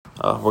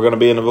We're going to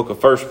be in the book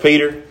of 1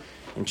 Peter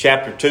in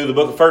chapter 2. The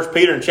book of 1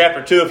 Peter in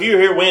chapter 2. If you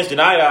were here Wednesday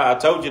night, I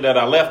told you that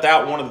I left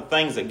out one of the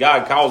things that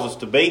God calls us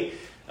to be,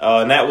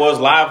 and that was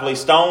lively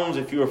stones,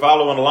 if you were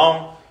following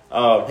along.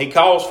 He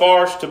calls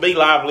for us to be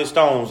lively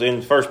stones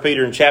in 1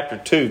 Peter in chapter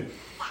 2.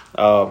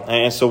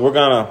 And so we're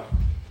going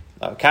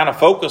to kind of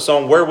focus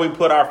on where we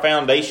put our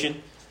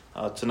foundation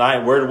tonight.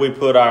 Where do we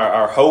put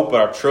our hope,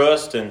 our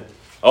trust, and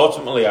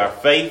ultimately our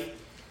faith.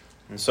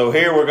 And so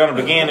here we're going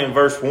to begin in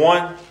verse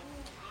 1.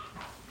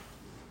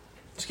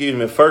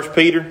 1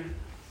 Peter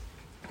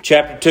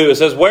chapter 2. It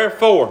says,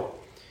 "Wherefore,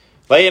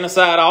 laying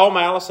aside all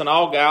malice and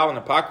all guile and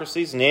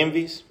hypocrisies and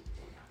envies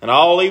and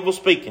all evil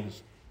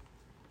speakings,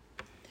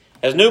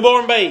 as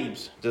newborn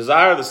babes,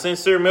 desire the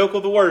sincere milk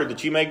of the word,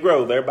 that you may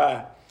grow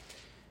thereby.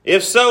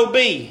 If so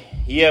be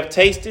ye have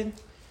tasted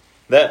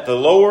that the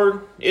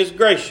Lord is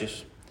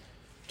gracious,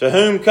 to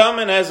whom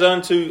coming as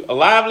unto a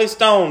lively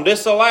stone,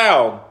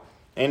 disallowed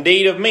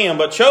indeed of men,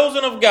 but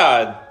chosen of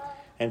God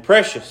and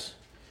precious.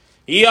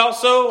 Ye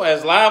also,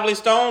 as lively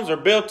stones, are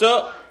built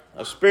up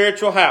a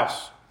spiritual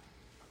house,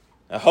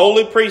 a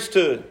holy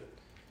priesthood,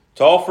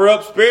 to offer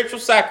up spiritual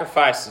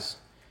sacrifices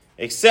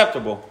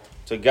acceptable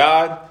to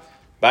God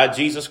by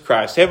Jesus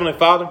Christ." Heavenly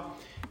Father,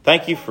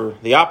 thank you for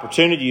the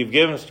opportunity you've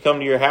given us to come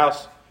to your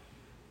house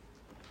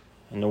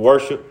and to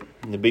worship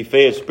and to be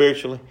fed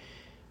spiritually.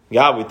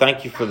 God, we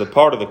thank you for the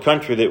part of the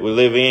country that we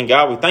live in.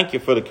 God, we thank you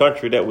for the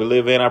country that we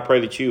live in. I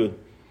pray that you would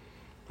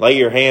lay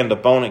your hand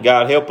upon it.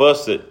 God, help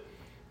us that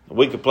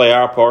we could play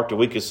our part, that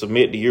we could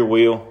submit to your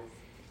will.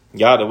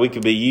 God, that we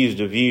could be used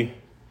of you.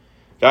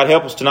 God,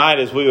 help us tonight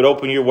as we would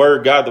open your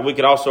word, God, that we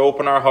could also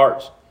open our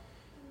hearts.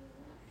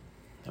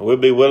 And we'll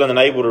be willing and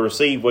able to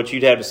receive what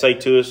you'd have to say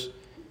to us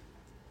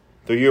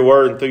through your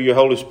word and through your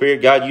Holy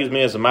Spirit. God, use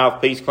me as a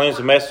mouthpiece. Cleanse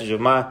the message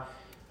of my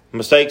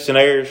mistakes and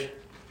errors.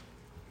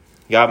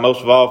 God,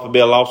 most of all, if there be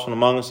a lost one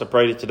among us, I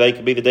pray that today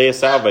could be the day of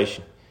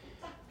salvation.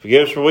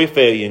 Forgive us for we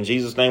fail you. In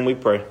Jesus' name we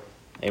pray.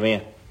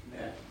 Amen.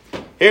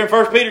 Here in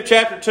 1 Peter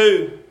chapter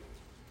 2,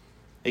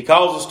 he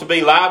calls us to be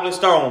lively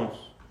stones,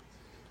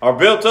 are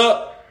built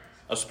up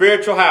a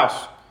spiritual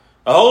house,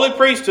 a holy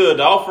priesthood,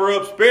 to offer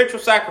up spiritual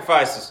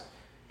sacrifices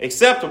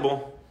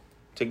acceptable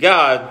to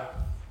God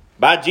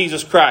by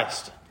Jesus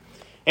Christ.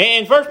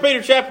 And 1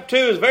 Peter chapter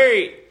 2 is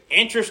very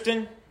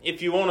interesting,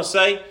 if you want to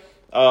say.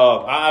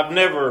 I've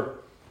never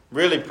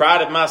really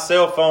prided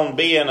myself on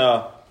being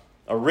a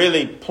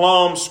really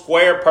plumb,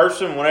 square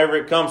person whenever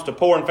it comes to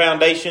pouring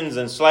foundations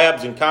and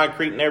slabs and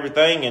concrete and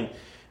everything.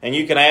 And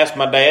you can ask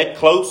my dad,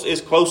 close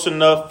is close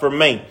enough for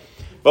me.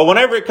 But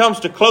whenever it comes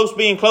to close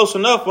being close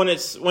enough, when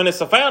it's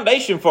a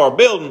foundation for a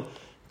building,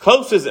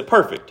 close isn't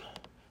perfect.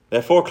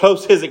 Therefore,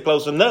 close isn't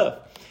close enough.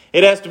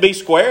 It has to be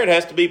square, it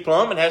has to be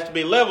plumb, it has to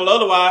be level.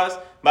 Otherwise,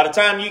 by the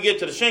time you get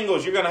to the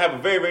shingles, you're going to have a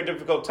very, very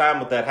difficult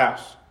time with that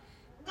house.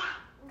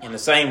 In the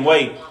same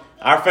way,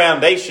 our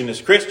foundation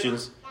as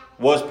Christians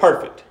was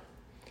perfect.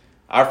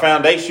 Our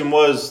foundation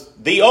was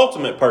the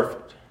ultimate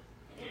perfect.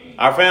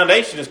 Our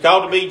foundation is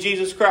called to be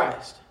Jesus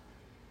Christ.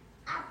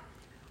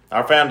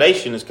 Our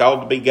foundation is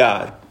called to be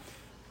God.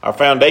 Our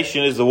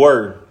foundation is the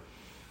Word.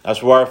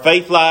 That's where our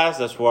faith lies.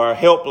 That's where our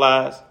help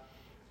lies.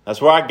 That's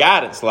where our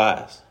guidance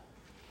lies.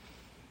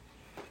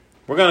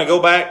 We're going to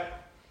go back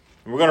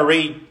and we're going to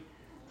read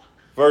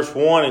verse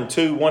 1 and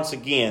 2 once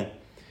again.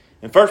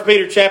 In 1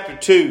 Peter chapter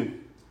 2,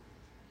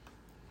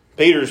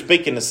 Peter is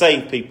speaking to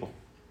saved people.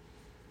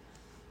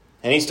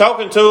 And he's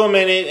talking to them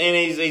and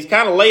he's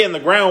kind of laying the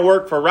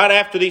groundwork for right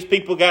after these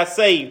people got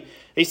saved.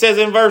 He says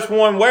in verse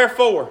 1,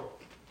 "Wherefore,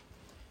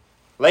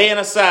 laying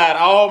aside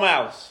all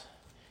malice."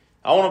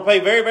 I want to pay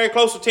very, very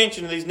close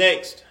attention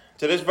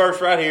to this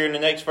verse right here and the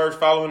next verse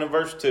following in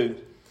verse 2.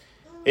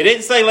 It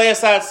didn't say lay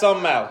aside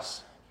some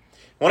malice.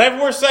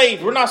 Whenever we're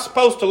saved, we're not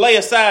supposed to lay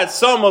aside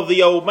some of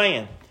the old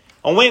man.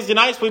 On Wednesday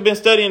nights, we've been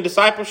studying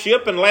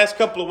discipleship, and the last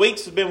couple of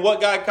weeks has been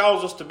what God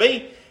calls us to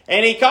be.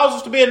 And he calls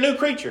us to be a new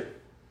creature.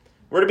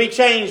 We're to be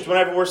changed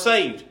whenever we're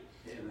saved.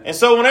 Amen. And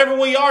so whenever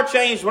we are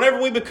changed, whenever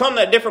we become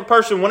that different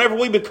person, whenever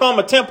we become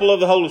a temple of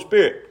the Holy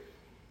Spirit,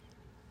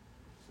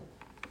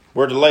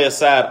 we're to lay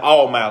aside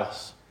all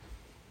malice.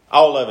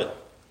 All of it.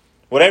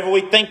 Whatever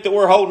we think that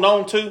we're holding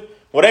on to,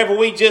 whatever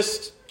we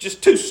just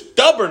too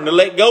stubborn to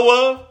let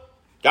go of,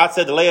 God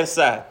said to lay it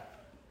aside.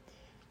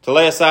 To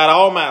lay aside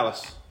all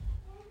malice,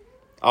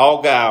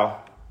 all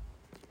guile,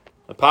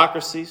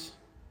 hypocrisies,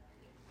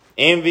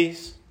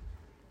 envies,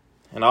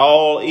 and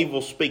all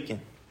evil speaking.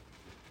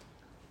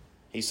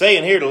 He's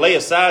saying here to lay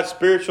aside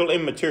spiritual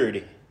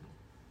immaturity.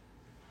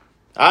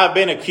 I've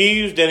been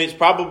accused, and it's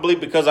probably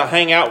because I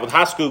hang out with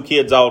high school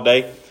kids all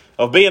day,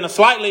 of being a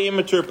slightly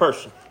immature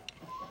person.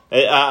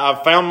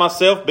 I've found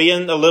myself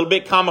being a little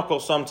bit comical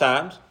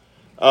sometimes,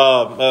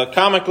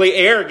 comically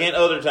arrogant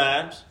other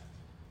times.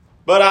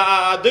 But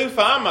I do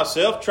find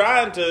myself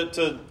trying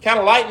to kind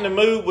of lighten the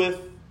mood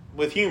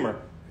with humor.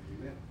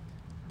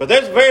 But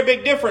there's a very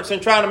big difference in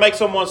trying to make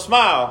someone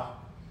smile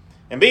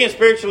and being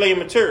spiritually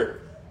immature.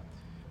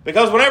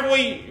 Because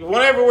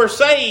whenever we're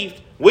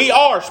saved, we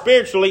are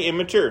spiritually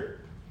immature.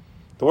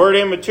 The word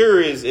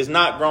immature is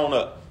not grown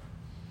up.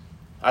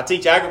 I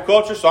teach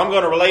agriculture, so I'm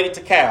going to relate it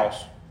to cows.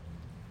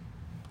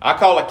 I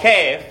call a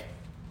calf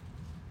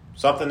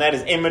something that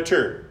is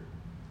immature.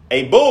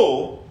 A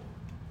bull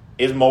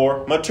is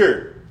more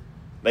mature.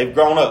 They've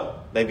grown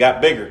up. They've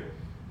got bigger.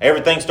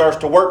 Everything starts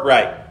to work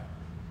right.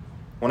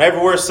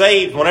 Whenever we're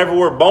saved, whenever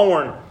we're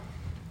born,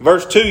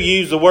 verse 2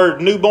 uses the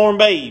word newborn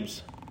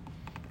babes.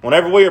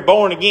 Whenever we are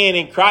born again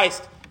in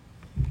Christ,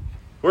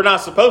 we're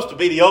not supposed to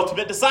be the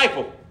ultimate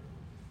disciple.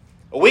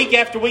 A week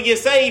after we get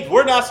saved,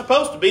 we're not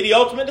supposed to be the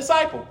ultimate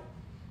disciple.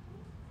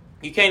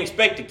 You can't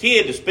expect a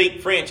kid to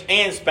speak French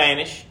and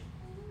Spanish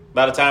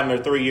by the time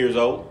they're 3 years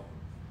old.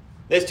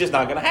 That's just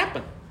not going to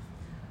happen.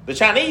 The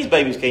Chinese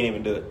babies can't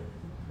even do it.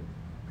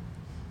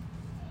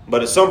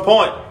 But at some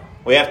point,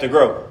 we have to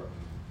grow.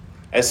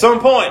 At some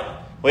point,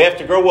 we have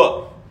to grow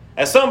up.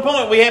 At some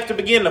point, we have to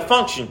begin to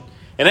function.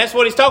 And that's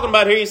what he's talking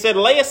about here. He said,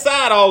 lay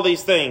aside all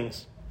these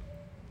things.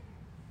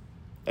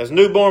 As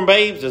newborn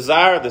babes,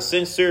 desire the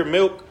sincere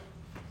milk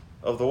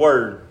of the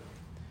word,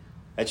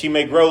 that you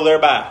may grow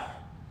thereby.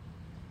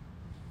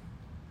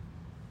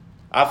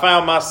 I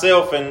found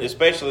myself, and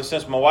especially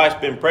since my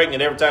wife's been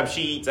pregnant, every time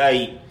she eats, I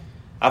eat.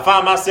 I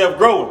find myself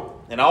growing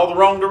in all the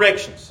wrong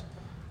directions.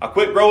 I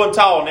quit growing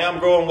tall, now I'm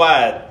growing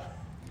wide.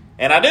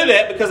 And I do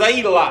that because I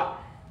eat a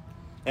lot.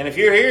 And if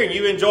you're here and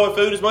you enjoy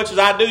food as much as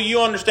I do, you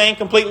understand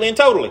completely and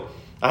totally.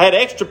 I had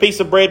an extra piece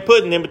of bread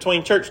pudding in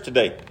between church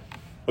today,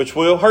 which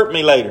will hurt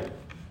me later.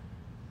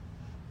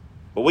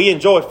 But we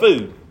enjoy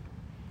food.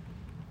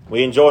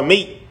 We enjoy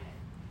meat.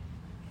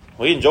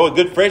 We enjoy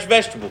good fresh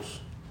vegetables.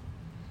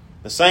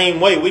 The same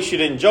way we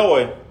should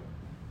enjoy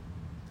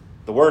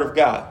the Word of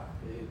God.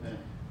 Amen.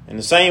 In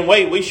the same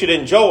way we should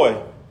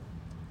enjoy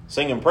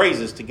singing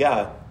praises to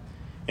God.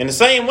 In the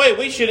same way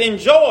we should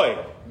enjoy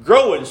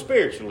growing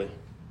spiritually.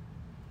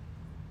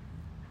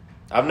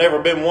 I've never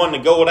been one to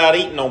go without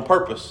eating on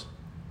purpose.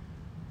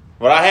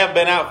 But I have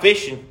been out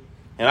fishing,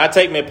 and I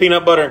take me a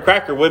peanut butter and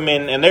cracker with me,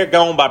 and they're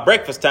gone by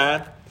breakfast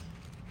time.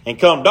 And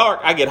come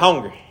dark, I get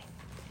hungry.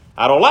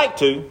 I don't like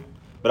to,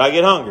 but I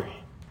get hungry.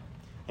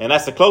 And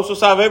that's the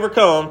closest I've ever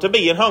come to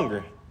being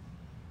hungry.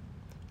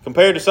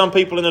 Compared to some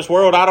people in this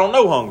world, I don't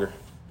know hunger.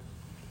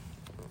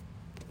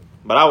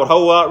 But I would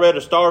whole lot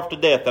rather starve to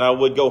death than I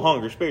would go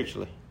hungry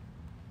spiritually.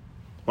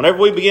 Whenever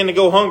we begin to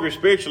go hungry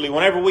spiritually,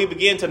 whenever we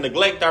begin to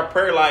neglect our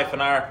prayer life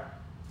and our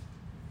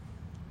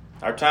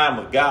time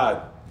with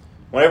God,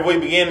 whenever we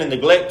begin to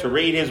neglect to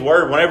read His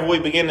Word, whenever we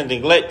begin to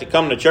neglect to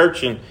come to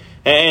church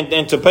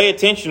and to pay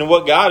attention to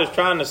what God is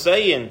trying to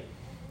say and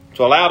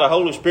to allow the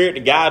Holy Spirit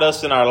to guide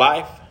us in our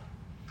life,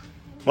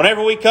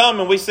 whenever we come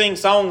and we sing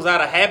songs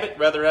out of habit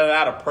rather than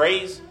out of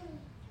praise,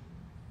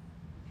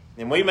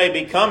 and we may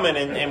be coming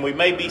and we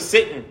may be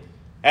sitting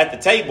at the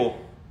table,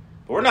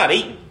 but we're not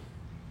eating.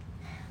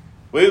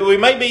 We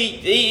may be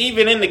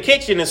even in the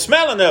kitchen and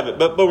smelling of it,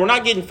 but we're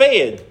not getting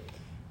fed.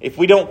 If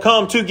we don't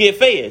come to get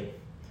fed,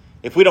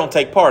 if we don't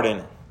take part in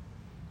it,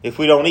 if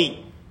we don't eat.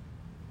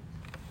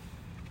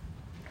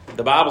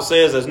 The Bible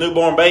says as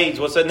newborn babes,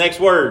 what's that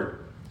next word?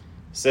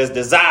 It says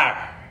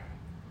desire.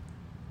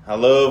 I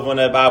love when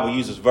that Bible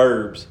uses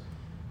verbs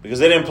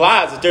because it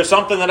implies that there's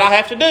something that I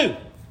have to do.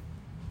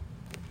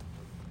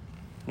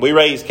 We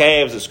raised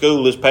calves at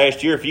school this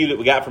past year, a few that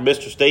we got from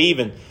Mr. Steve,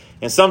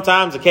 and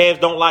sometimes the calves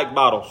don't like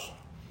bottles.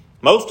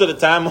 Most of the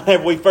time,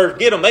 whenever we first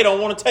get them, they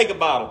don't want to take a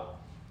bottle.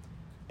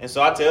 And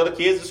so I tell the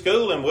kids at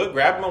school, and we'll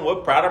grab them and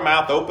we'll pry their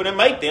mouth open and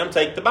make them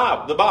take the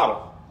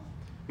bottle.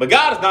 But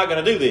God is not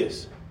going to do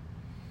this.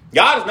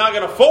 God is not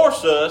going to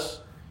force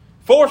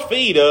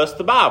feed us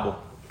the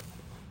Bible.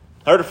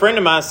 I heard a friend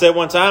of mine say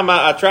one time,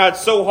 I tried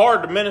so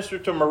hard to minister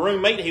to my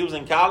roommate. He was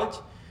in college.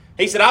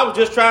 He said, I was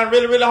just trying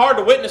really, really hard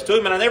to witness to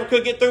him, and I never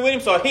could get through with him,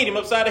 so I hit him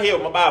upside the head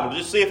with my Bible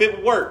just to see if it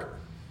would work.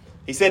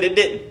 He said it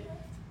didn't.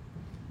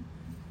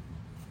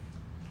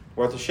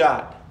 Worth a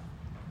shot.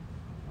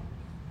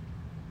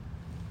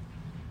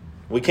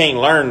 We can't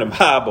learn the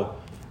Bible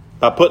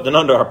by putting it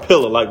under our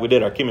pillow like we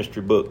did our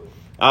chemistry book.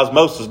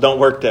 Osmosis don't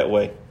work that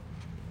way.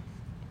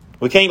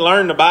 We can't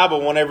learn the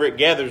Bible whenever it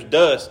gathers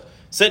dust,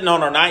 sitting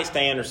on our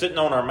nightstand or sitting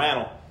on our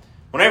mantle.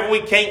 Whenever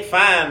we can't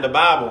find the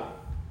Bible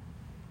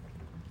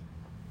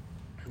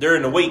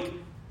during the week,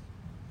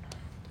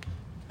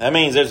 that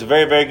means there's a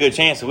very, very good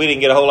chance that we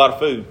didn't get a whole lot of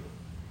food.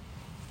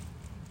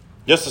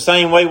 Just the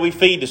same way we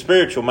feed the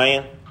spiritual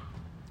man,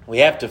 we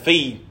have to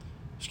feed,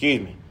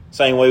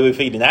 same way we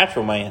feed the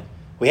natural man,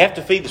 we have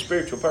to feed the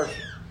spiritual person.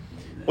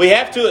 We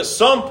have to at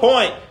some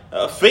point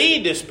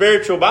feed the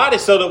spiritual body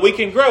so that we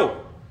can grow.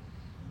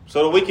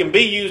 So that we can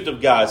be used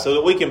of God. So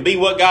that we can be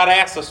what God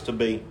asks us to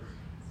be.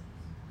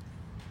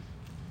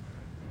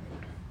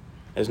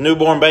 As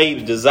newborn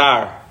babes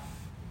desire,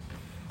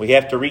 we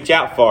have to reach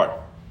out for it.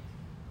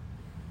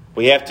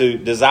 We have to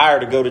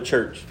desire to go to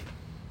church.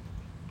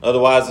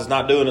 Otherwise, it's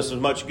not doing us as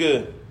much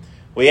good.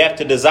 We have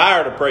to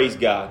desire to praise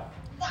God.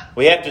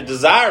 We have to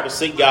desire to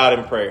seek God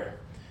in prayer.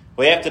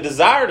 We have to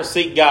desire to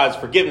seek God's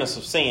forgiveness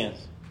of sins.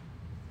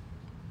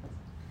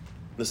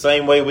 The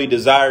same way we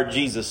desired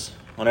Jesus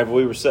whenever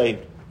we were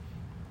saved.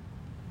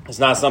 It's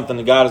not something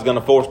that God is going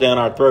to force down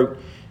our throat.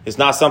 It's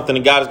not something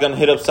that God is going to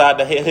hit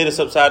us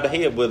upside the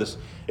head with us.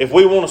 If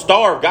we want to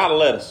starve, God will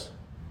let us.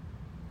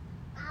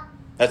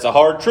 That's a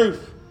hard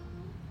truth.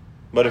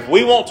 But if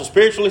we want to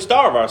spiritually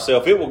starve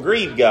ourselves, it will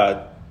grieve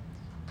God.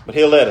 But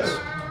He'll let us.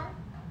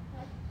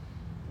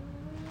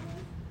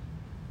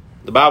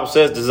 The Bible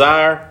says,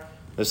 desire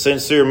the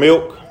sincere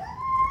milk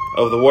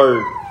of the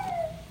Word.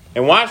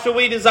 And why should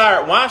we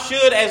desire it? Why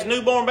should, as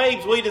newborn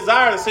babes, we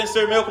desire the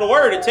sincere milk of the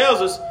Word? It tells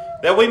us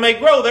that we may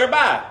grow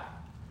thereby.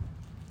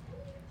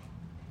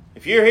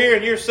 If you're here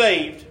and you're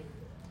saved,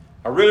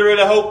 I really,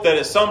 really hope that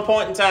at some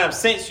point in time,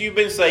 since you've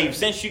been saved,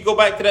 since you go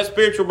back to that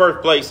spiritual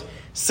birthplace,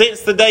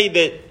 since the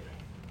day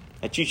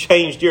that you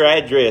changed your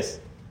address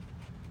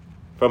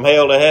from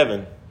hell to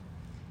heaven,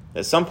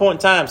 at some point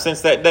in time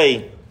since that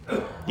day,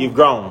 you've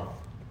grown.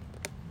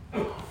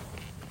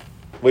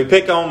 We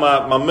pick on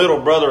my middle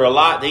brother a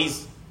lot.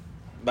 He's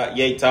about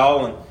yay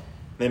tall, and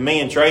then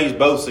me and Trey's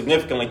both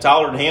significantly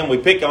taller than him. We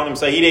pick on him and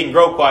say he didn't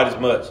grow quite as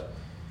much.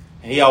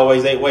 He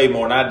always ate way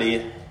more than I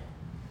did.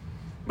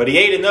 But he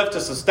ate enough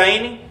to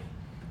sustain him.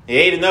 He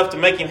ate enough to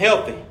make him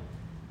healthy.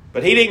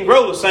 But he didn't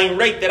grow the same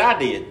rate that I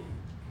did.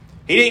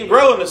 He didn't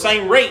grow in the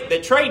same rate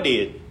that Trey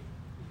did.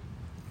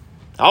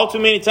 All too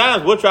many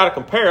times we'll try to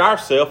compare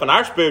ourselves and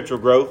our spiritual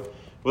growth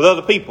with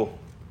other people.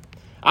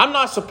 I'm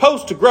not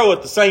supposed to grow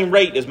at the same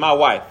rate as my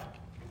wife.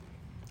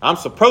 I'm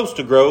supposed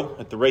to grow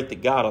at the rate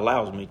that God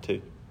allows me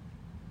to,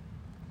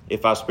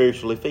 if I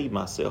spiritually feed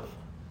myself.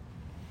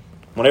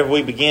 Whenever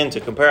we begin to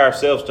compare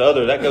ourselves to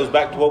others, that goes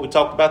back to what we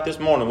talked about this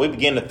morning. We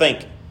begin to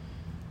think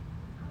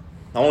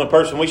the only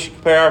person we should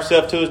compare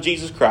ourselves to is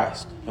Jesus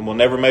Christ, and we'll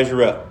never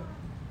measure up.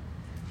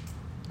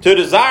 To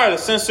desire the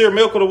sincere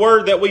milk of the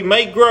Word that we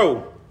may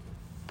grow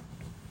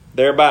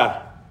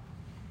thereby.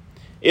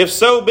 If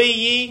so be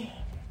ye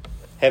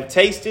have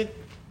tasted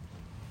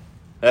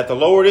that the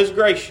Lord is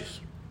gracious.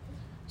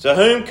 To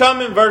whom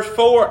coming, verse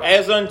 4,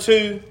 as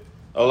unto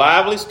a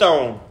lively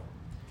stone,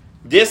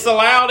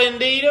 disallowed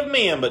indeed of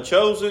men, but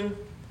chosen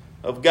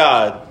of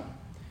God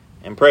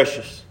and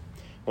precious.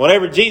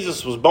 Whenever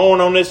Jesus was born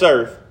on this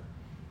earth,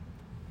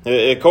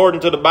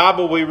 according to the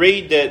Bible, we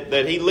read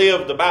that he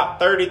lived about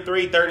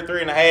 33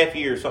 and a half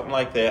years, something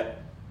like that.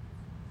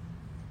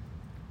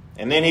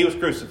 And then he was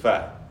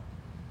crucified.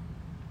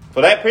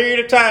 For that period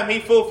of time, he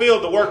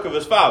fulfilled the work of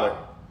his Father.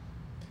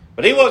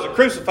 But he wasn't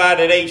crucified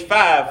at age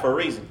 5 for a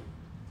reason.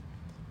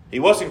 He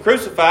wasn't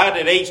crucified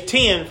at age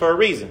 10 for a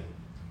reason.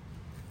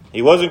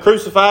 He wasn't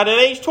crucified at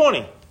age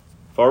 20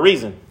 for a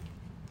reason.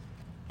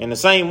 In the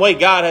same way,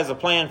 God has a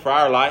plan for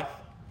our life.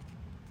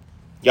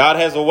 God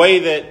has a way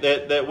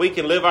that we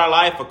can live our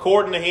life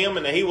according to Him,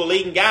 and that He will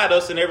lead and guide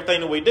us in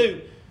everything that we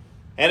do.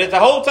 And at the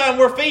whole time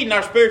we're feeding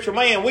our spiritual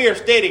man, we are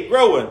steady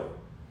growing.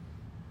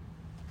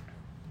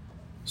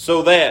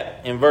 So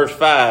that, in verse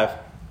 5,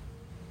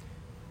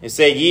 it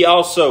said, ye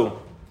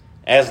also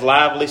as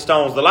lively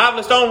stones. The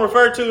lively stone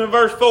referred to in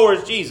verse 4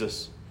 is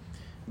Jesus.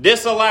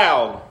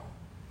 Disallowed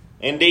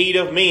indeed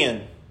of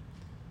men,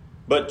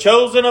 but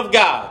chosen of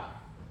God.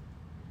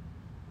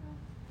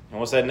 And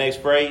what's that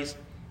next phrase?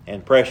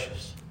 And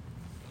precious.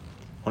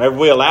 Whenever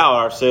we allow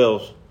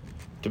ourselves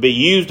to be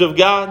used of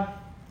God,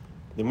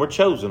 then we're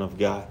chosen of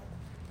God.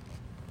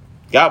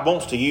 God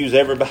wants to use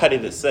everybody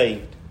that's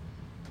saved.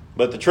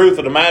 But the truth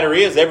of the matter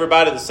is,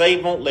 everybody that's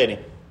saved won't let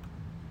Him.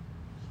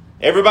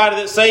 Everybody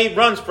that's saved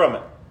runs from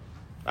it.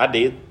 I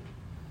did.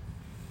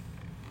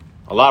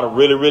 A lot of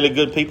really, really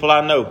good people I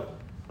know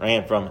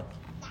ran from it.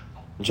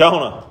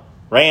 Jonah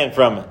ran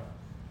from it.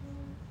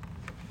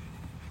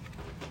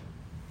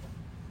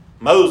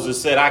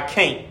 Moses said, I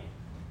can't.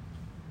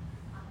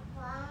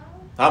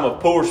 I'm of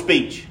poor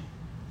speech.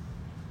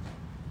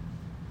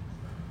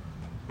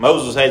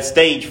 Moses had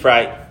stage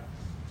fright.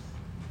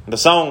 The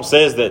song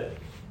says that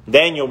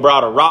Daniel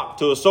brought a rock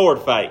to a sword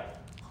fight.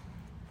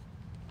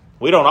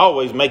 We don't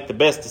always make the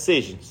best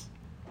decisions,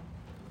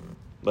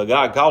 but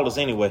God called us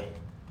anyway.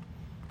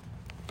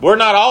 We're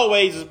not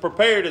always as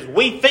prepared as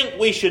we think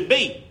we should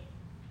be,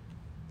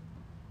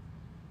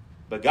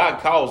 but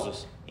God calls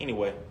us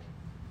anyway.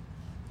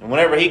 And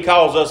whenever He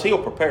calls us,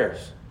 He'll prepare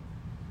us.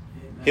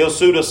 He'll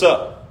suit us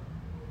up.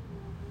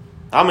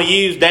 I'm going to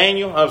use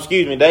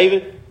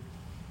David,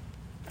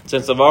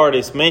 since I've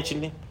already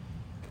mentioned him.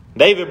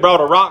 David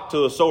brought a rock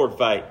to a sword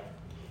fight.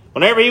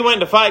 Whenever he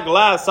went to fight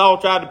Goliath, Saul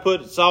tried to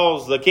put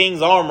the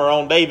king's armor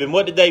on David. And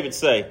what did David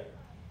say?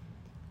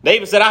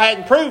 David said, I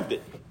hadn't proved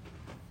it.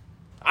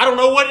 I don't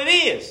know what it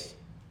is.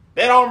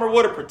 That armor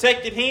would have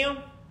protected him.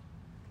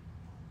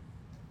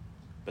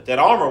 But that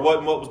armor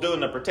wasn't what was doing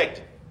the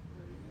protecting.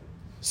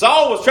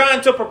 Saul was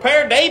trying to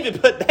prepare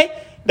David, but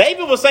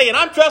David was saying,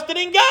 I'm trusting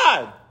in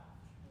God.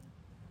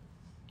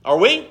 Are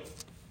we?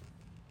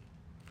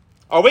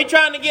 Are we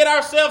trying to get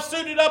ourselves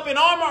suited up in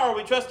armor, or are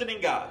we trusting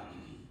in God?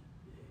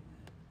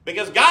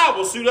 Because God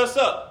will suit us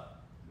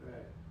up.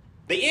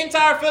 The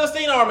entire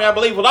Philistine army, I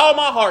believe with all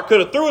my heart, could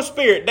have threw a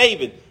spear at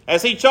David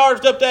as he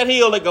charged up that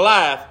hill at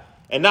Goliath,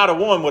 and not a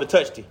one would have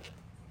touched him.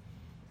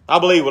 I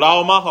believe with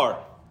all my heart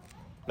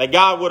that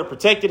God would have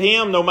protected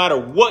him no matter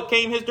what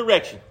came his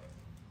direction.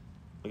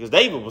 Because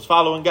David was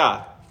following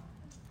God.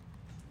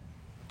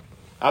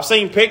 I've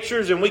seen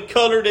pictures and we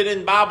colored it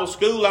in Bible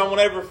school. I won't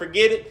ever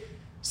forget it.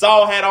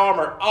 Saul had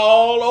armor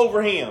all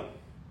over him.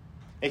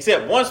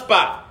 Except one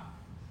spot.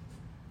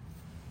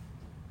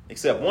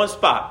 Except one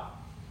spot.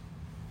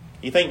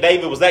 You think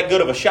David was that good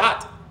of a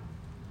shot?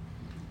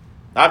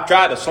 I've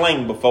tried a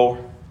sling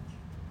before.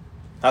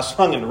 I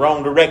swung in the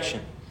wrong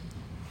direction.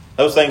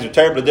 Those things are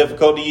terribly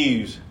difficult to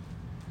use.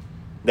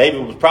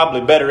 David was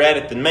probably better at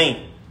it than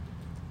me.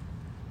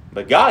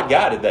 But God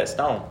guided that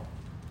stone.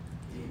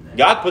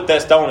 God put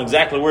that stone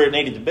exactly where it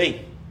needed to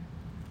be.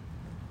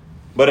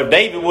 But if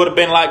David would have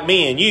been like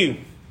me and you,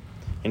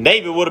 and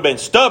David would have been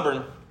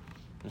stubborn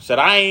and said,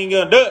 I ain't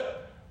going to do it.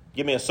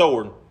 Give me a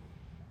sword.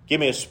 Give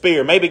me a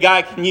spear. Maybe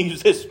God can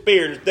use this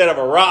spear instead of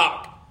a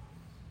rock.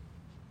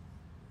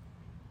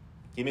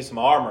 Give me some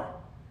armor.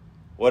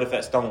 What if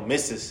that stone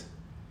misses?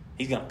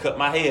 He's going to cut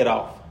my head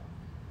off.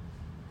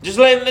 Just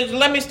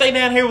let me stay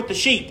down here with the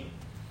sheep.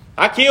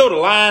 I killed a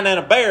lion and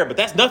a bear, but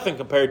that's nothing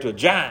compared to a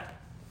giant.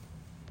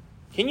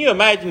 Can you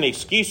imagine the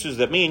excuses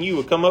that me and you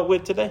would come up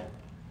with today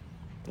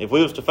if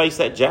we was to face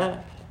that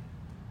giant?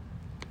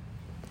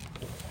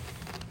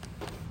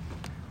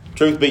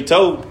 Truth be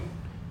told,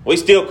 we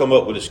still come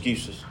up with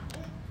excuses.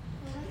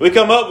 We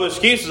come up with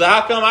excuses.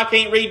 How come I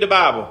can't read the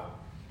Bible?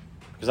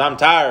 Because I'm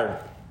tired.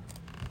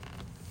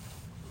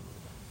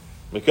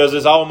 Because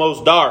it's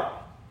almost dark.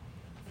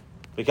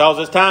 Because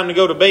it's time to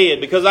go to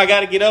bed. Because I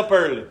got to get up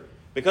early.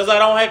 Because I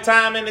don't have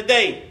time in the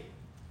day.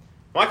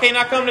 Why can't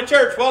I come to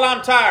church? Well,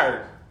 I'm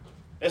tired.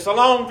 It's a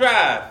long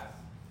drive.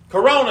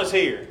 Corona's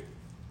here.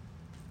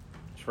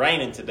 It's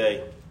raining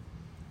today.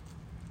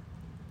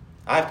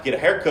 I have to get a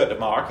haircut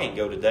tomorrow. I can't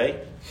go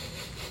today.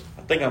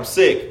 I think I'm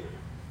sick.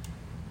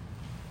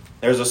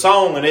 There's a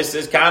song, and this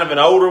is kind of an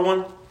older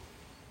one.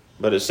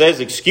 But it says,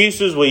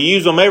 excuses, we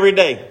use them every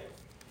day.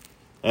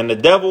 And the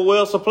devil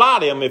will supply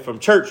them if from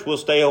church we'll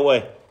stay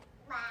away.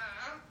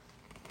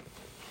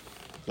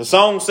 The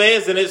song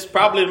says, and it's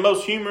probably the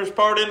most humorous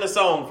part in the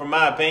song, from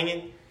my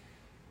opinion.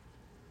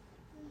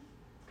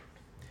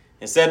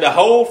 It said the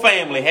whole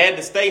family had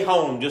to stay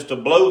home just to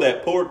blow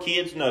that poor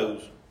kid's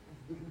nose.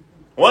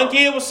 One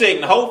kid was sick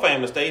and the whole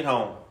family stayed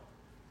home.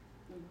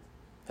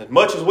 As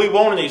much as we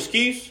want an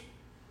excuse,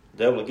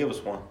 the devil will give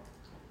us one.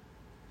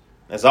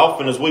 As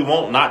often as we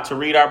want not to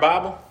read our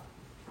Bible,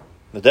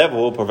 the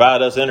devil will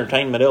provide us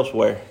entertainment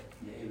elsewhere.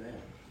 Amen.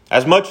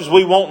 As much as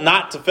we want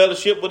not to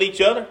fellowship with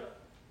each other,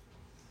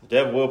 the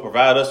devil will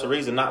provide us a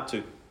reason not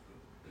to.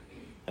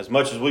 As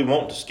much as we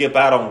want to skip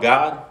out on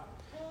God,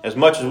 as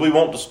much as we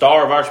want to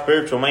starve our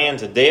spiritual man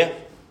to death,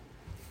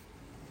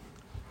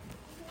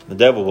 the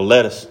devil will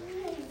let us.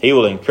 He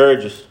will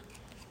encourage us.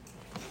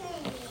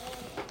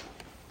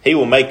 He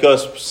will make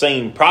us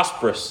seem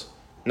prosperous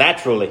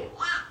naturally,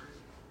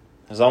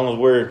 as long as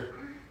we're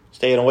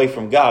staying away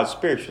from God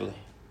spiritually.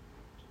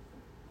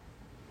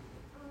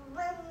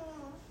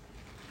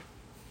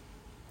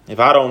 If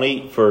I don't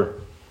eat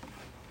for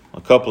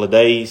a couple of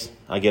days,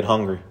 I get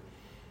hungry.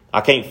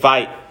 I can't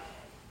fight.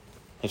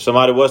 If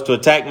somebody was to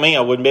attack me, I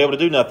wouldn't be able to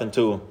do nothing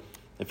to them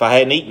if I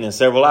hadn't eaten in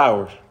several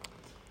hours.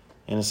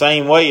 In the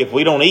same way, if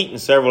we don't eat in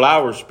several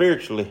hours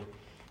spiritually,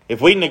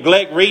 if we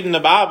neglect reading the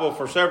Bible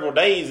for several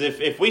days,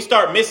 if we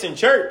start missing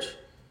church,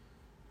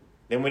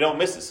 then we don't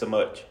miss it so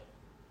much.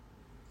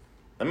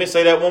 Let me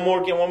say that one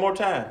more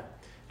time.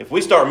 If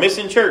we start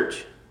missing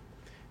church,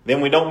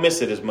 then we don't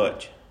miss it as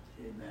much.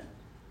 Amen.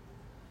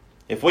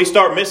 If we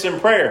start missing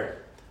prayer,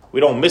 we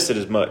don't miss it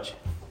as much.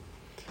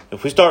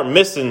 If we start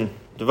missing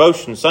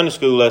devotion, Sunday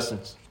school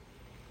lessons,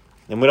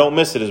 then we don't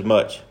miss it as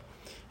much.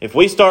 If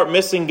we start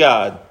missing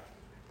God,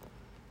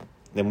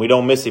 then we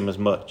don't miss Him as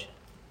much.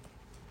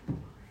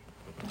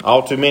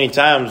 All too many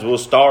times we'll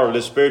starve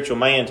this spiritual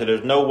man till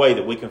there's no way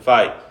that we can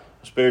fight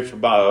a spiritual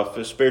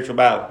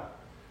battle.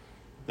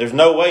 There's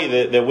no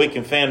way that we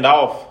can fend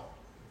off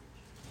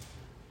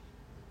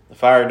the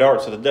fiery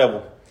darts of the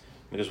devil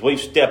because we've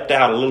stepped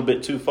out a little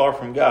bit too far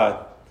from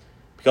God.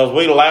 Because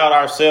we allowed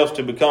ourselves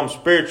to become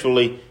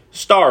spiritually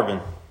starving.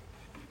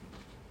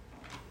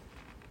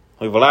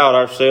 We've allowed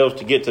ourselves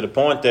to get to the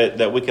point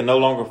that we can no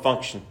longer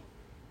function.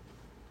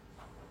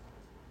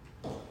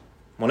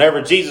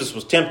 Whenever Jesus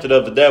was tempted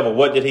of the devil,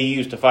 what did He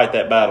use to fight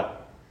that battle?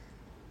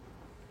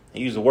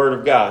 He used the Word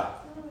of God.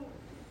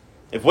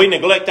 If we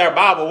neglect our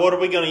Bible, what are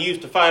we going to use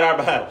to fight our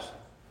battles?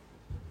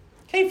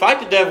 You can't fight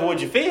the devil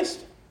with your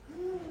fist.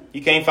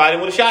 You can't fight him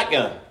with a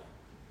shotgun.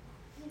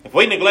 If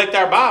we neglect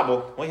our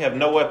Bible, we have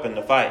no weapon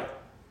to fight.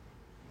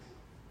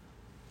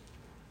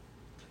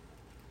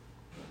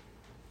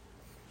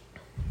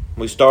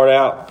 We start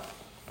out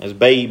as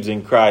babes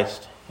in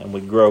Christ and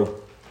we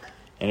grow.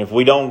 And if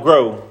we don't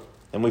grow,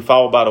 then we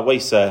fall by the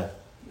wayside.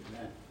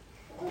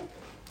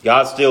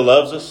 God still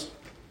loves us.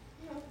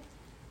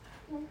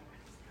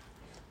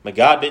 But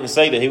God didn't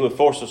say that He would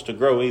force us to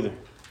grow either.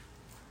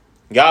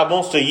 God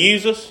wants to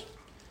use us,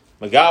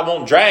 but God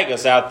won't drag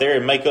us out there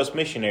and make us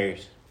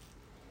missionaries.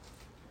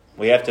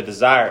 We have to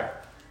desire it.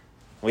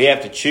 We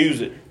have to choose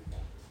it.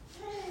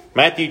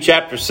 Matthew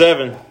chapter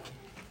 7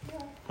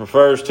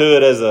 refers to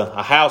it as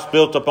a house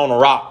built upon a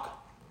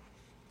rock.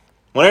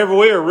 whenever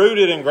we are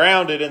rooted and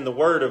grounded in the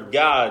Word of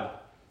God,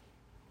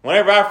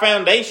 whenever our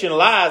foundation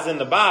lies in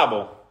the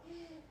Bible,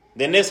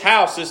 then this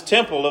house, this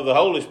temple of the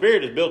Holy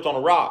Spirit is built on a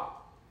rock.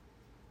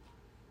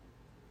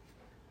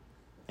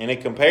 And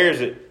it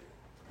compares it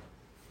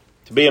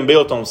to being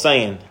built on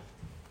sand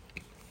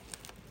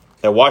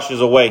that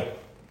washes away,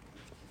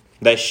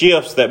 that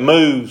shifts, that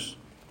moves.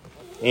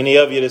 Any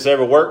of you that's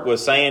ever worked with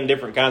sand,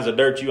 different kinds of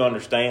dirt, you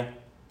understand.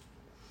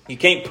 You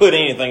can't put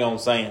anything on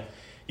sand.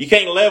 You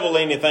can't level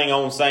anything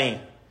on sand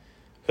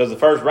because the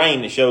first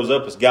rain that shows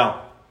up is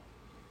gone.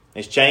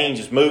 It's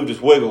changed, it's moved,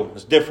 it's wiggled,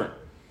 it's different.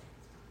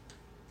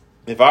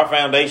 If our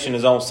foundation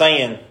is on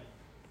sand,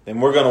 then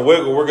we're going to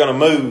wiggle, we're going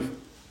to move.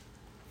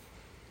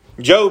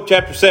 Job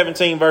chapter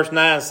 17 verse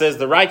 9 says,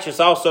 the righteous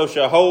also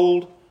shall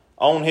hold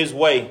on his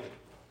way.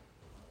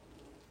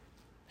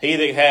 He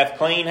that hath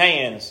clean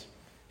hands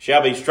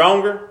shall be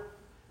stronger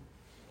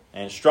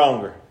and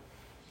stronger.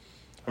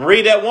 I'm going to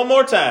read that one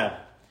more time.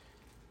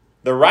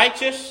 The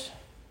righteous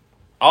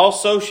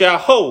also shall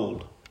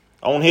hold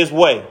on his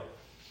way.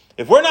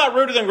 If we're not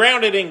rooted and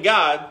grounded in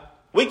God,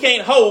 we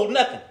can't hold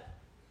nothing.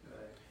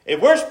 If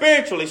we're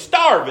spiritually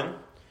starving,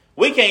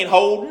 we can't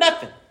hold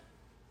nothing.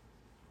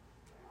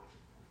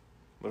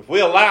 But if we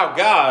allow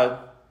God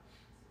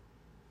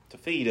to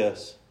feed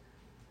us,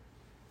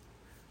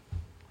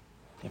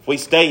 if we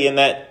stay in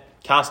that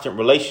constant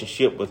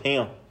relationship with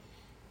Him,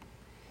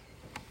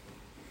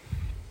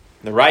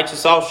 the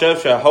righteous also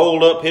shall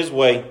hold up his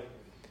way.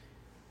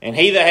 And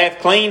he that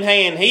hath clean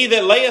hand, he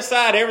that lay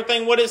aside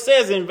everything what it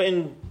says in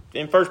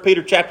 1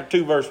 Peter chapter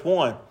 2 verse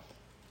 1,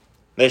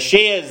 that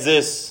sheds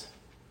this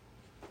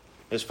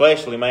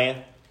fleshly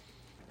man,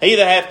 he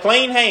that hath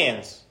clean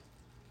hands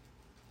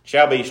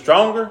shall be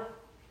stronger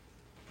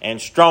and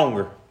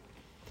stronger.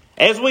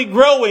 As we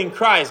grow in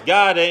Christ,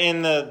 God,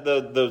 and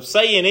the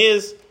saying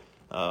is,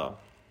 what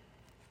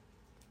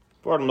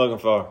I'm looking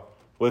for,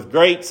 with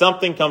great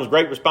something comes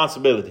great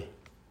responsibility.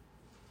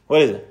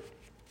 What is it?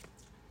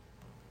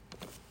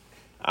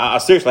 I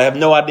seriously have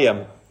no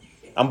idea.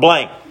 I'm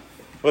blank.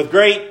 With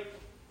great,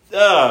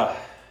 I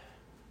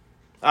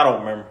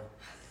don't remember.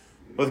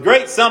 With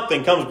great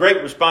something comes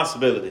great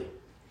responsibility.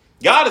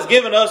 God has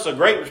given us a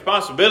great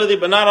responsibility,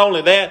 but not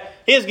only that,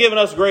 He has given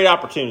us a great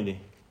opportunity.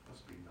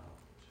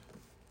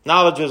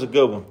 Knowledge is a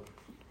good one.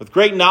 With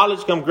great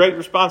knowledge comes great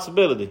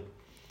responsibility.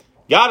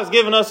 God has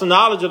given us the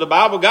knowledge of the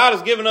Bible. God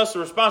has given us the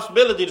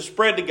responsibility to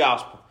spread the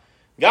gospel.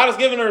 God has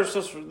given us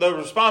the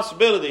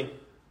responsibility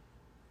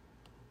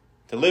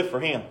to live for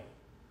Him.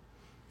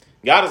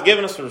 God has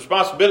given us the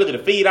responsibility to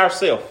feed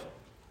ourselves.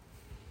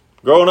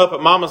 Growing up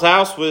at Mama's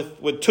house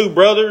with two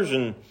brothers,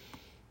 and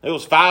there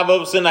was 5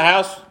 of us in the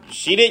house,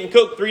 she didn't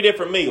cook 3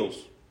 different meals.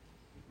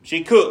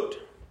 She cooked.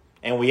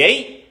 And we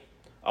ate,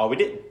 or we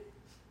didn't.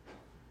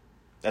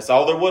 That's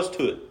all there was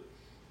to it.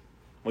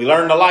 We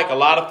learned to like a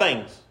lot of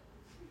things.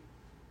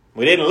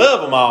 We didn't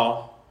love them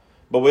all,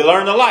 but we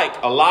learned to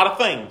like a lot of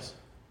things.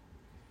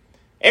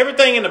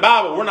 Everything in the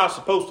Bible we're not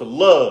supposed to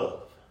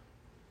love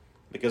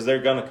because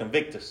they're going to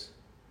convict us.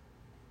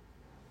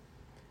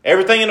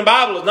 Everything in the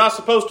Bible is not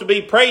supposed to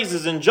be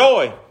praises and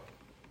joy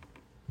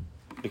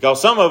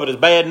because some of it is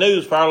bad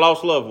news for our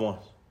lost loved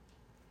ones.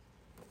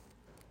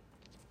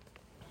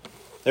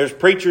 There's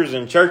preachers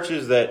and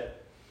churches that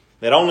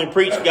only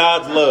preach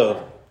God's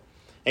love.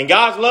 And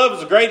God's love is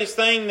the greatest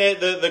thing,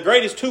 the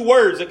greatest 2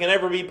 words that can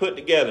ever be put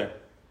together.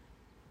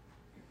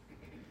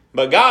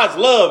 But God's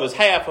love is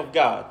half of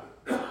God.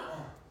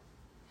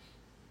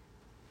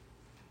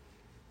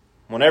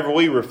 Whenever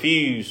we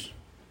refuse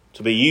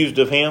to be used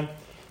of Him,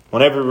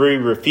 whenever we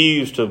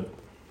refuse to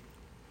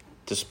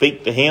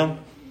speak to Him,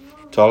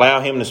 to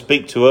allow Him to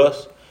speak to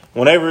us,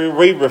 whenever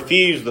we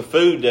refuse the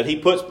food that He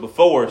puts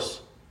before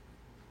us,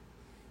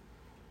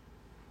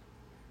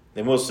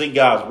 then we'll see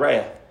God's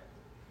wrath.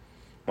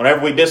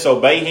 Whenever we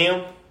disobey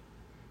Him,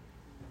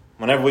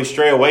 whenever we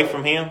stray away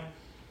from Him,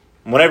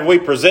 whenever we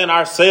present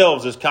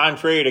ourselves as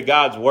contrary to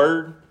God's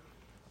Word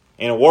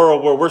in a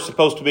world where we're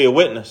supposed to be a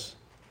witness,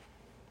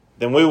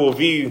 then we will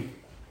view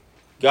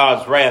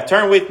God's wrath.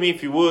 Turn with me,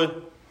 if you would,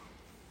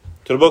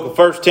 to the book of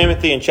 1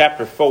 Timothy in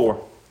chapter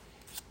 4.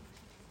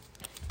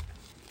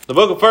 The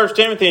book of 1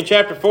 Timothy in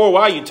chapter 4,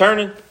 while you're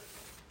turning,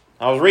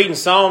 I was reading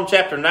Psalm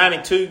chapter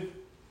 92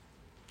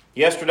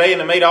 yesterday,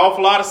 and it made an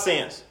awful lot of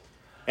sense.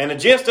 And the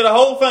gist of the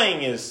whole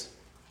thing is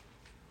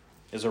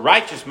a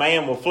righteous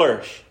man will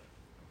flourish.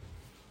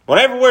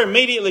 Whenever we're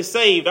immediately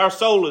saved, our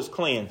soul is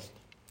cleansed.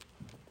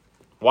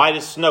 White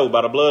as snow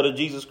by the blood of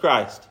Jesus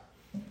Christ.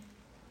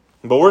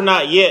 But we're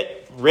not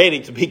yet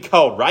ready to be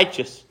called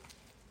righteous.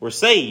 We're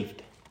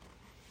saved.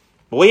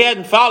 But we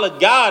hadn't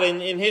followed God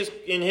in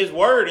His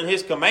Word and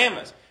His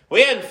commandments.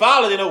 We hadn't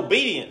followed in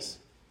obedience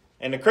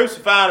and the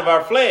crucifying of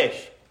our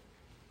flesh.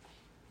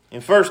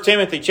 In 1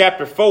 Timothy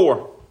chapter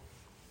 4,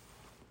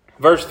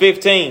 verse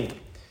 15,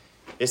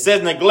 it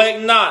says,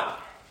 neglect not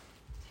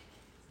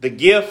the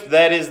gift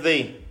that is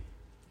thee,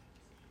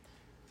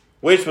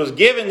 which was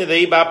given to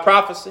thee by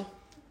prophecy,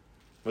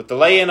 with the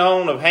laying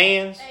on of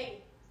hands.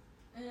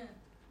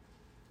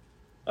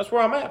 That's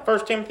where I'm at,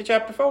 1 Timothy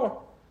chapter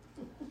 4.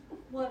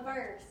 What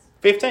verse?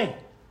 15.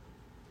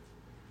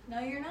 No,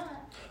 you're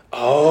not.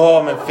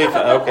 Oh, I'm in 15.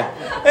 Okay.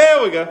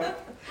 There we go.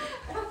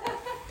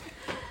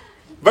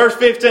 Verse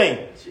 15.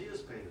 She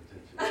is paying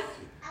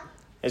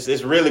attention.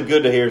 It's really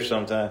good to hear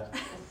sometimes.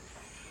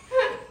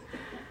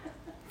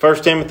 1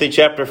 Timothy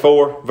chapter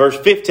 4, verse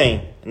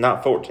 15,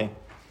 not 14.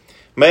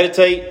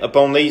 Meditate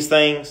upon these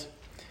things.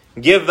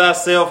 Give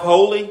thyself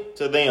wholly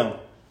to them,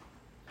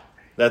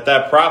 that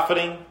thy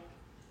profiting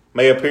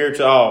may appear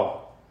to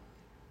all.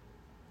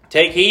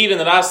 Take heed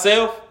unto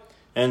thyself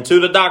and to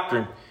the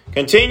doctrine.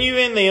 Continue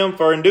in them,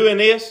 for in doing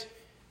this,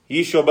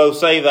 you shall both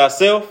save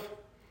thyself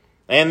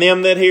and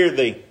them that hear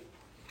thee.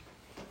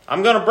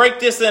 I'm going to break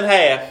this in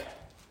half.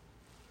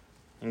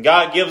 And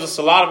God gives us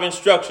a lot of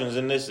instructions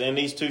in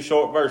these two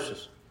short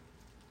verses.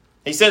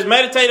 He says,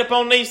 meditate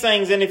upon these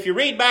things. And if you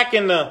read back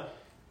in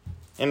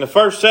the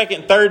first,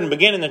 second, third, and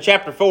beginning of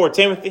chapter 4 of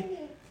Timothy,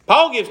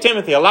 Paul gives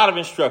Timothy a lot of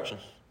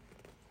instructions.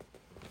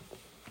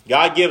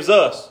 God gives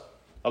us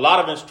a lot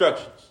of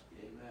instructions.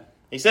 Amen.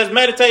 He says,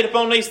 meditate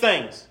upon these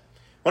things.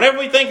 Whenever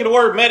we think of the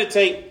word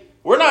meditate,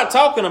 we're not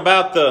talking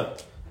about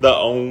the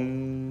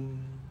om.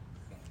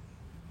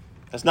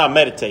 That's not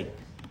meditate.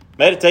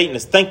 Meditating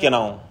is thinking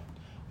on.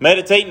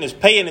 Meditating is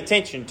paying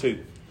attention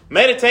to.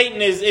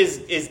 Meditating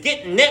is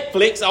getting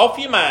Netflix off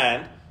your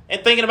mind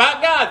and thinking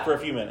about God for a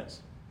few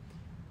minutes.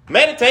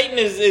 Meditating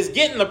is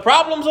getting the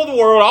problems of the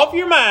world off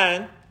your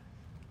mind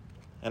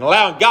and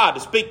allowing God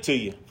to speak to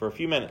you for a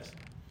few minutes.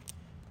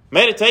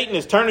 Meditating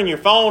is turning your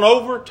phone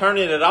over,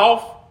 turning it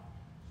off,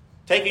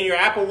 taking your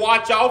Apple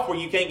Watch off where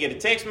you can't get a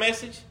text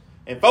message,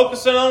 and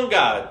focusing on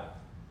God.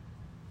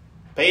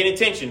 Paying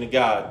attention to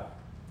God.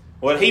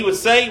 What He would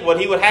say, what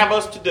He would have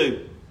us to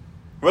do.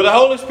 Where the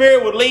Holy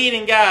Spirit would lead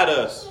and guide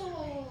us.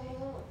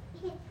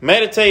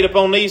 Meditate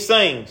upon these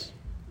things.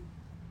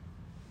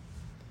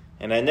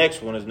 And that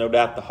next one is no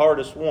doubt the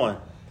hardest one.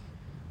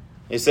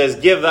 It says,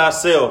 give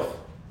thyself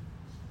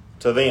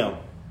to them.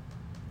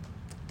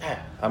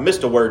 I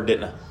missed a word,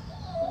 didn't I?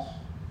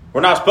 We're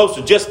not supposed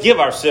to just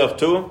give ourselves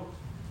to them.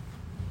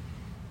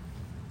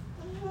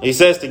 He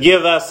says to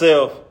give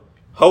thyself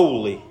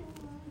wholly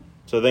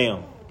to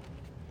them.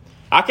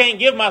 I can't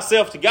give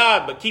myself to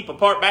God but keep a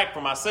part back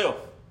for myself.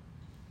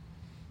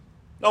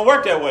 Don't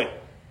work that way.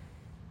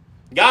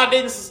 God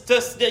didn't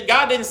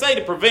say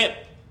to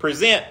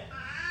present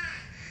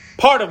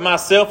part of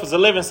myself as a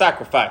living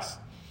sacrifice.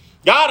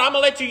 God, I'm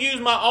going to let you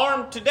use my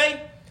arm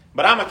today,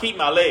 but I'm going to keep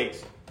my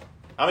legs.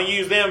 I'm going to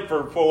use them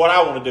for what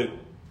I want to do.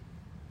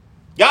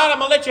 God, I'm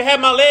going to let you have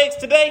my legs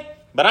today,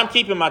 but I'm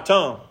keeping my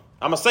tongue.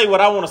 I'm going to say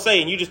what I want to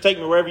say, and you just take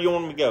me wherever you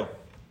want me to go.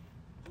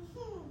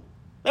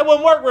 That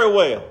wouldn't work very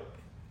well.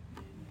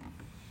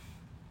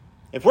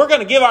 If we're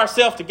going to give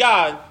ourselves to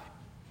God,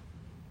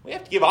 we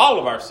have to give all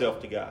of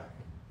ourselves to God.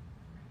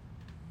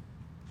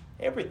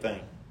 Everything.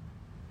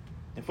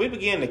 If we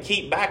begin to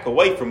keep back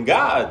away from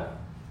God,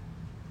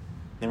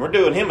 then we're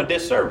doing Him a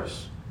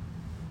disservice.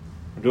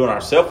 We're doing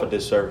ourselves a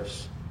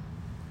disservice.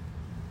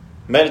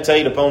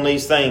 Meditate upon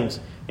these things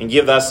and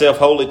give thyself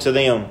wholly to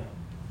them,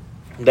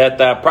 that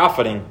thy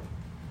profiting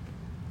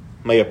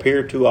may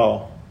appear to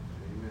all.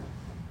 Amen.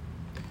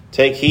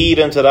 Take heed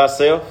unto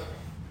thyself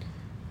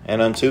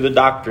and unto the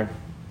doctrine.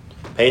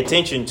 Pay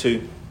attention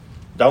to.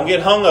 Don't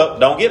get hung up.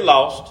 Don't get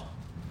lost.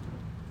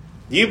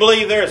 Do you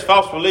believe there is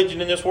false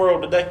religion in this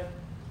world today?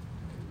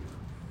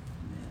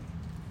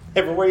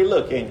 Everywhere you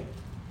look, ain't it?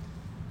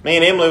 Me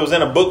and Emily was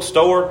in a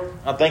bookstore.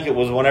 I think it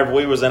was whenever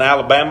we was in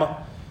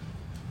Alabama.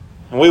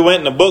 And we went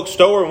in the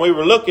bookstore and we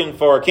were looking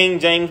for a King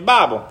James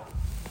Bible.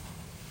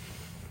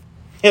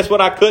 Guess what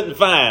I couldn't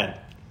find?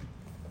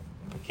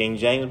 King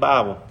James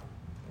Bible.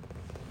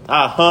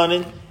 I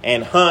hunted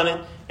and hunted.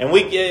 And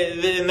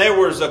there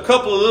was a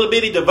couple of little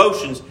bitty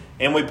devotions.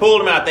 And we pulled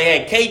them out. They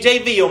had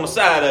KJV on the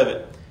side of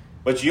it.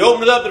 But you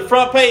open it up to the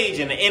front page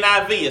and the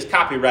NIV is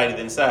copyrighted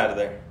inside of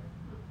there.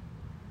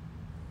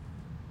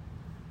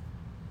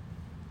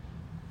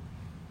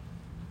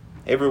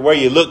 Everywhere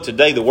you look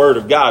today, the Word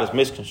of God is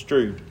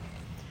misconstrued.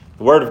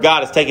 The Word of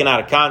God is taken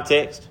out of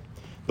context.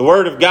 The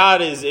Word of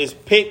God is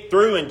picked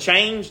through and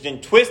changed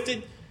and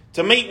twisted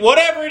to meet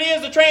whatever it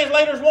is the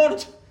translators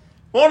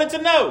wanted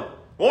to know,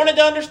 wanted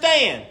to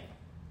understand.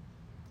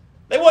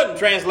 They wasn't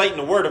translating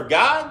the Word of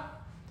God.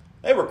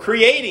 They were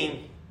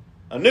creating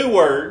a new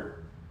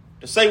word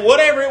to say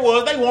whatever it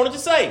was they wanted to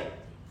say.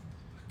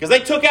 Because they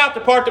took out the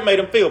part that made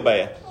them feel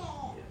bad.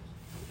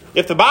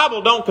 If the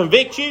Bible don't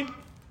convict you,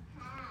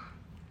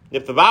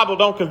 if the Bible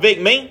don't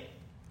convict me,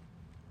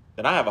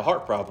 then I have a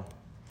heart problem.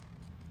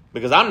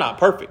 Because I'm not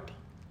perfect.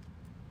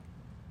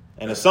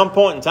 And at some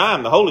point in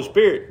time, the Holy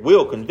Spirit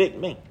will convict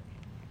me.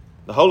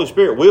 The Holy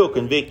Spirit will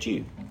convict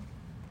you.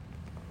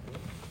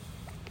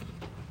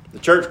 The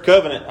Church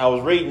Covenant, I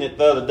was reading it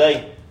the other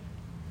day.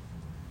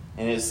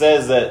 And it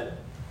says that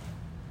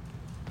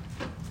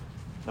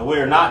we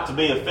are not to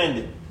be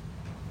offended.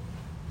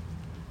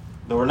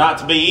 That we're not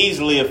to be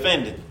easily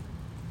offended.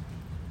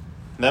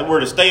 That we're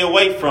to stay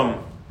away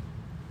from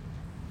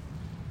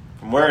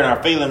wearing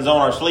our feelings on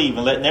our sleeve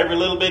and letting every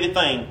little bitty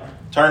thing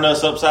turn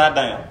us upside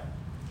down.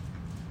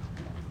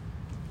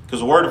 Because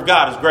the Word of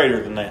God is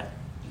greater than that.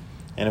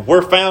 And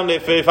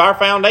if our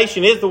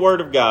foundation is the Word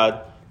of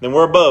God, then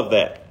we're above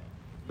that.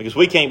 Because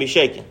we can't be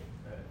shaken.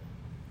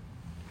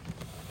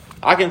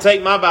 I can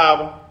take my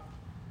Bible,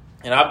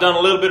 and I've done a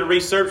little bit of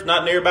research,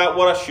 not near about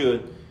what I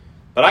should.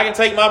 But I can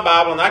take my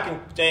Bible, and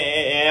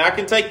I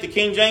can take the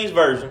King James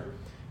Version,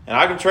 and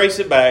I can trace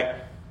it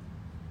back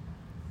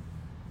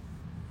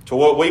to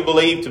what we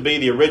believe to be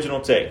the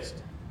original text.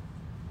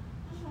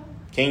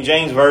 King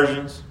James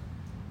versions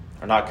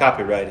are not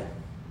copyrighted.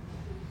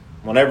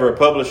 Whenever a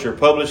publisher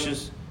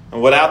publishes,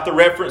 and without the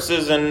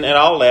references and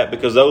all that,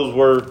 because those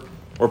were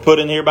put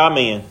in here by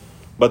men.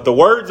 But the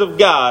words of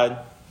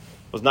God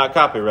was not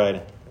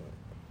copyrighted.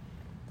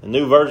 The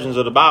new versions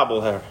of the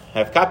Bible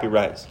have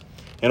copyrights.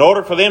 In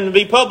order for them to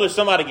be published,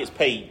 somebody gets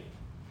paid.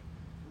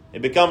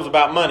 It becomes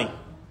about money.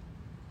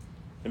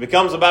 It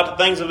becomes about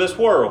the things of this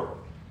world.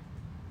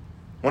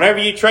 Whenever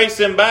you trace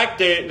them back,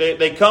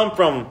 they come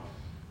from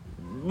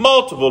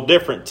multiple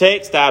different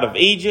texts out of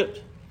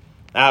Egypt,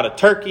 out of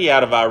Turkey,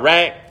 out of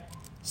Iraq,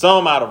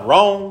 some out of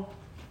Rome.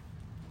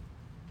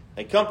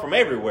 They come from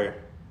everywhere.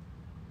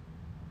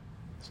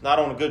 It's not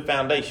on a good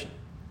foundation.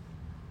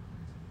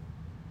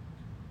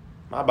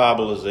 My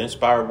Bible is the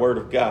inspired Word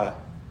of God.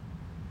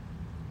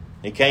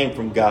 It came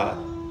from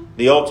God,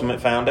 the ultimate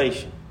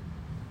foundation.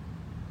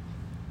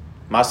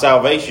 My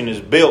salvation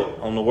is built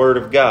on the Word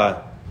of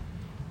God,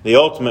 the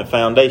ultimate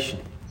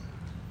foundation.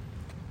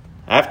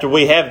 After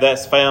we have that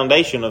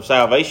foundation of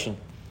salvation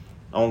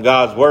on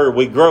God's Word,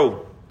 we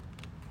grow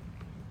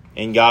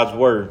in God's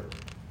Word.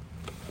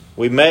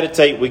 We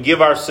meditate, we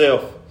give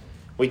ourselves,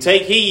 we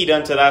take heed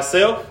unto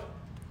thyself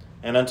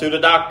and unto the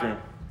doctrine.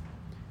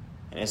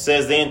 And it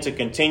says then to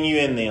continue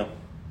in them.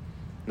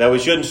 That we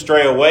shouldn't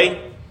stray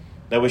away,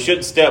 that we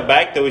shouldn't step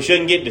back, that we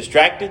shouldn't get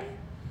distracted,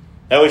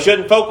 that we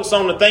shouldn't focus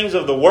on the things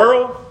of the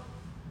world,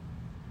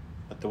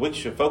 but that we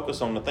should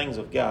focus on the things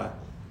of God.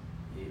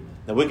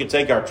 That we could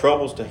take our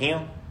troubles to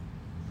Him,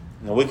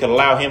 and that we could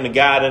allow Him to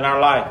guide in our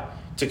life,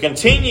 to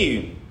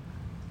continue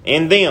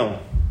in them.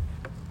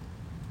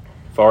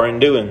 For in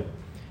doing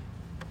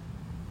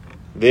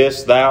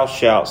this thou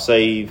shalt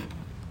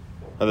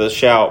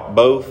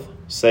both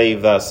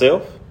save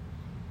thyself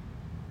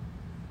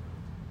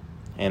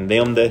and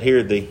them that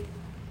hear thee.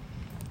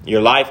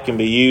 Your life can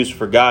be used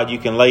for God. You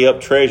can lay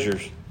up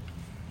treasures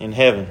in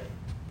heaven.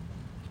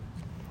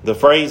 The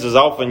phrase is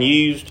often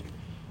used,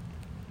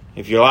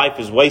 if your life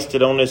is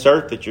wasted on this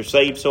earth, that you're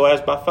saved so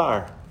as by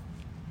fire.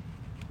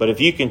 But if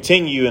you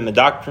continue in the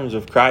doctrines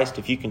of Christ,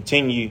 if you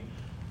continue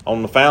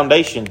on the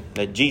foundation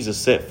that Jesus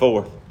set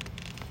forth,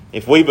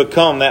 if we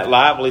become that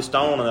lively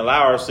stone and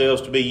allow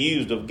ourselves to be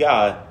used of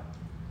God,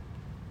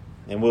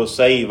 then we'll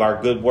save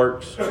our good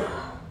works.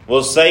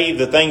 We'll save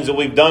the things that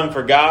we've done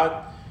for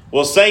God.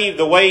 We'll save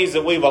the ways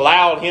that we've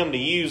allowed Him to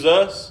use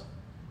us.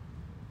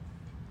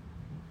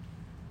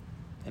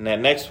 And that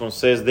next one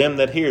says, them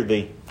that hear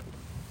thee.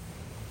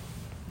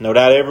 No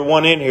doubt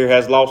everyone in here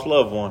has lost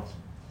loved ones.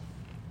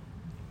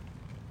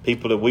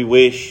 People that we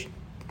wish,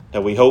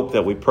 that we hope,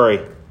 that we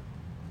pray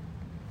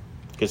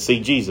could see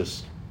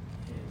Jesus.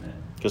 Amen.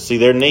 Could see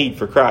their need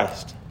for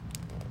Christ.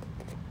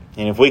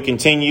 And if we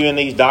continue in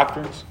these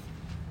doctrines,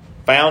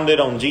 founded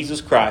on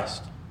Jesus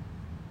Christ,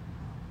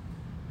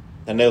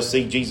 then they'll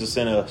see Jesus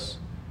in us.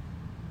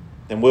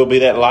 Then we'll be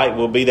that light,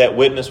 we'll be that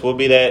witness, we'll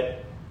be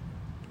that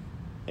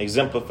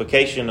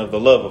exemplification of the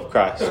love of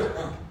Christ.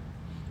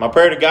 My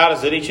prayer to God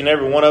is that each and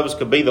every one of us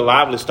could be the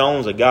lively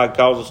stones that God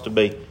calls us to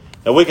be.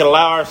 That we could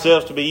allow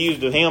ourselves to be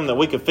used of Him, that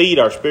we could feed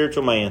our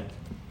spiritual man.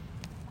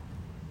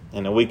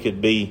 And that we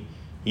could be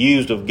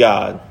used of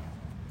God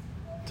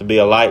to be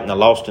a light in a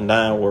lost and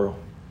dying world.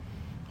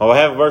 Well, I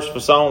have a verse for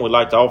song. We'd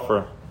like to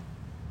offer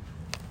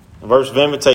a verse of invitation.